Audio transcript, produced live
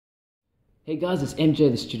Hey guys, it's MJ,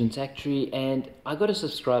 the Student Actuary, and I got a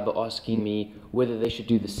subscriber asking me whether they should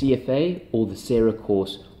do the CFA or the CERA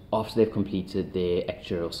course after they've completed their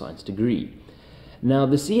Actuarial Science degree. Now,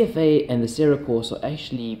 the CFA and the CERA course are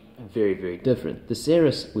actually very, very different. The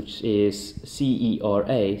CERA, which is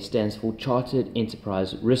CERA, stands for Chartered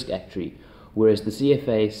Enterprise Risk Actuary, whereas the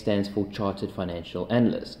CFA stands for Chartered Financial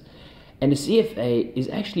Analyst. And the CFA is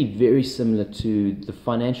actually very similar to the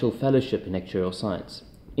Financial Fellowship in Actuarial Science.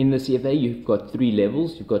 In the CFA, you've got three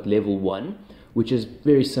levels. You've got level 1, which is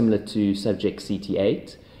very similar to subject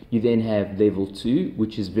CT8. You then have level 2,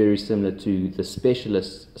 which is very similar to the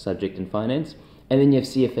specialist subject in finance. And then you have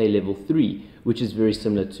CFA level 3, which is very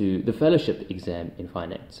similar to the fellowship exam in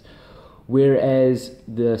finance. Whereas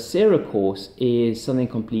the CERA course is something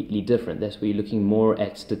completely different. That's where you're looking more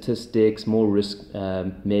at statistics, more risk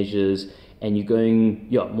measures, and you're going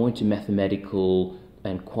more into mathematical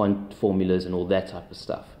and quant formulas and all that type of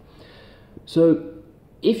stuff. So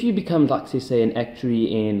if you become, like say an actuary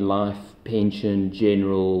in life, pension,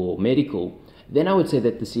 general or medical, then I would say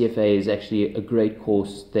that the CFA is actually a great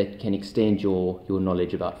course that can extend your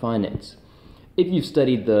knowledge about finance. If you've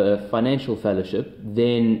studied the financial fellowship,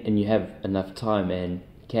 then and you have enough time and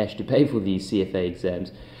cash to pay for these CFA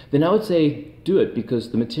exams, then I would say do it because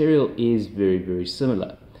the material is very, very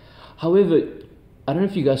similar. However, I don't know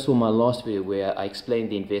if you guys saw my last video where I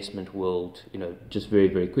explained the investment world, just very,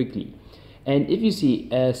 very quickly. And if you see,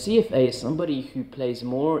 a CFA is somebody who plays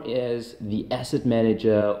more as the asset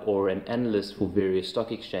manager or an analyst for various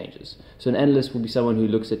stock exchanges. So an analyst will be someone who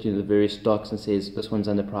looks at the various stocks and says, this one's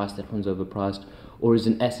underpriced, that one's overpriced. Or is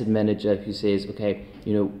an asset manager who says, okay,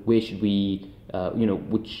 where should we,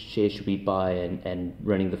 which share should we buy and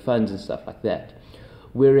running the funds and stuff like that.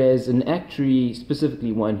 Whereas an actuary,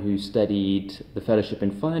 specifically one who studied the fellowship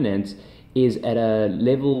in finance, is at a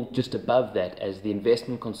level just above that as the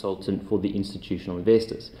investment consultant for the institutional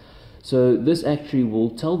investors. So this actuary will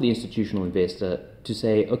tell the institutional investor to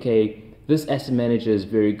say, okay, this asset manager is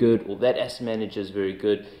very good or that asset manager is very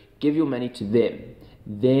good, give your money to them.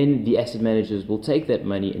 Then the asset managers will take that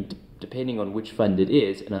money and depending on which fund it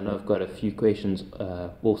is, and I know I've got a few questions,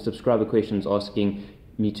 subscriber questions asking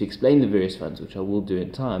me to explain the various funds, which I will do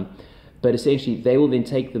in time, but essentially they will then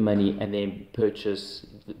take the money and then purchase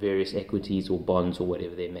the various equities or bonds or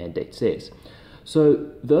whatever their mandate says.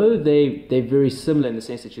 So though they're very similar in the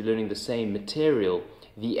sense that you're learning the same material,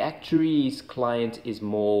 the actuary's client is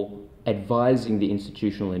more advising the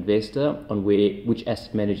institutional investor on which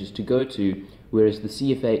asset managers to go to, whereas the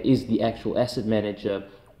CFA is the actual asset manager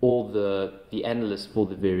or the analyst for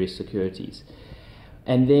the various securities.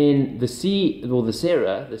 And then the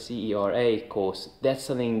CERA, the CERA course, that's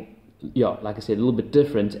something, like I said, a little bit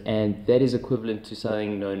different, and that is equivalent to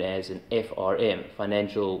something known as an FRM,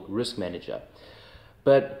 Financial Risk Manager.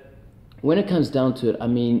 But when it comes down to it, I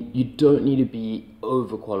mean, you don't need to be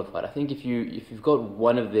overqualified. I think if you've got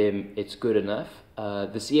one of them, it's good enough. The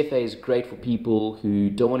CFA is great for people who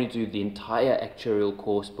don't want to do the entire actuarial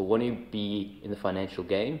course but want to be in the financial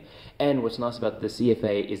game. And what's nice about the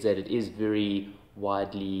CFA is that it is very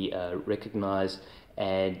widely recognized,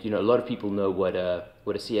 and a lot of people know what a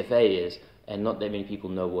CFA is, and not that many people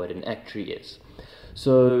know what an actuary is.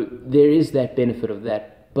 So there is that benefit of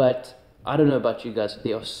that, but I don't know about you guys,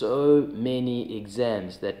 there are so many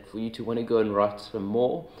exams that for you to want to go and write some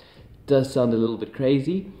more does sound a little bit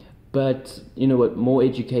crazy. But you know what, more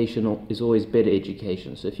education is always better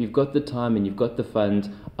education. So if you've got the time and you've got the funds,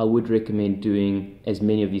 I would recommend doing as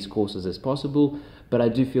many of these courses as possible. But I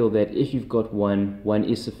do feel that if you've got one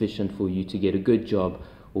is sufficient for you to get a good job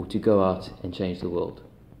or to go out and change the world.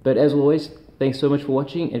 But as always, thanks so much for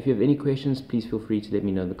watching. And if you have any questions, please feel free to let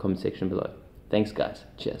me know in the comment section below. Thanks guys.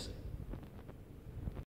 Cheers.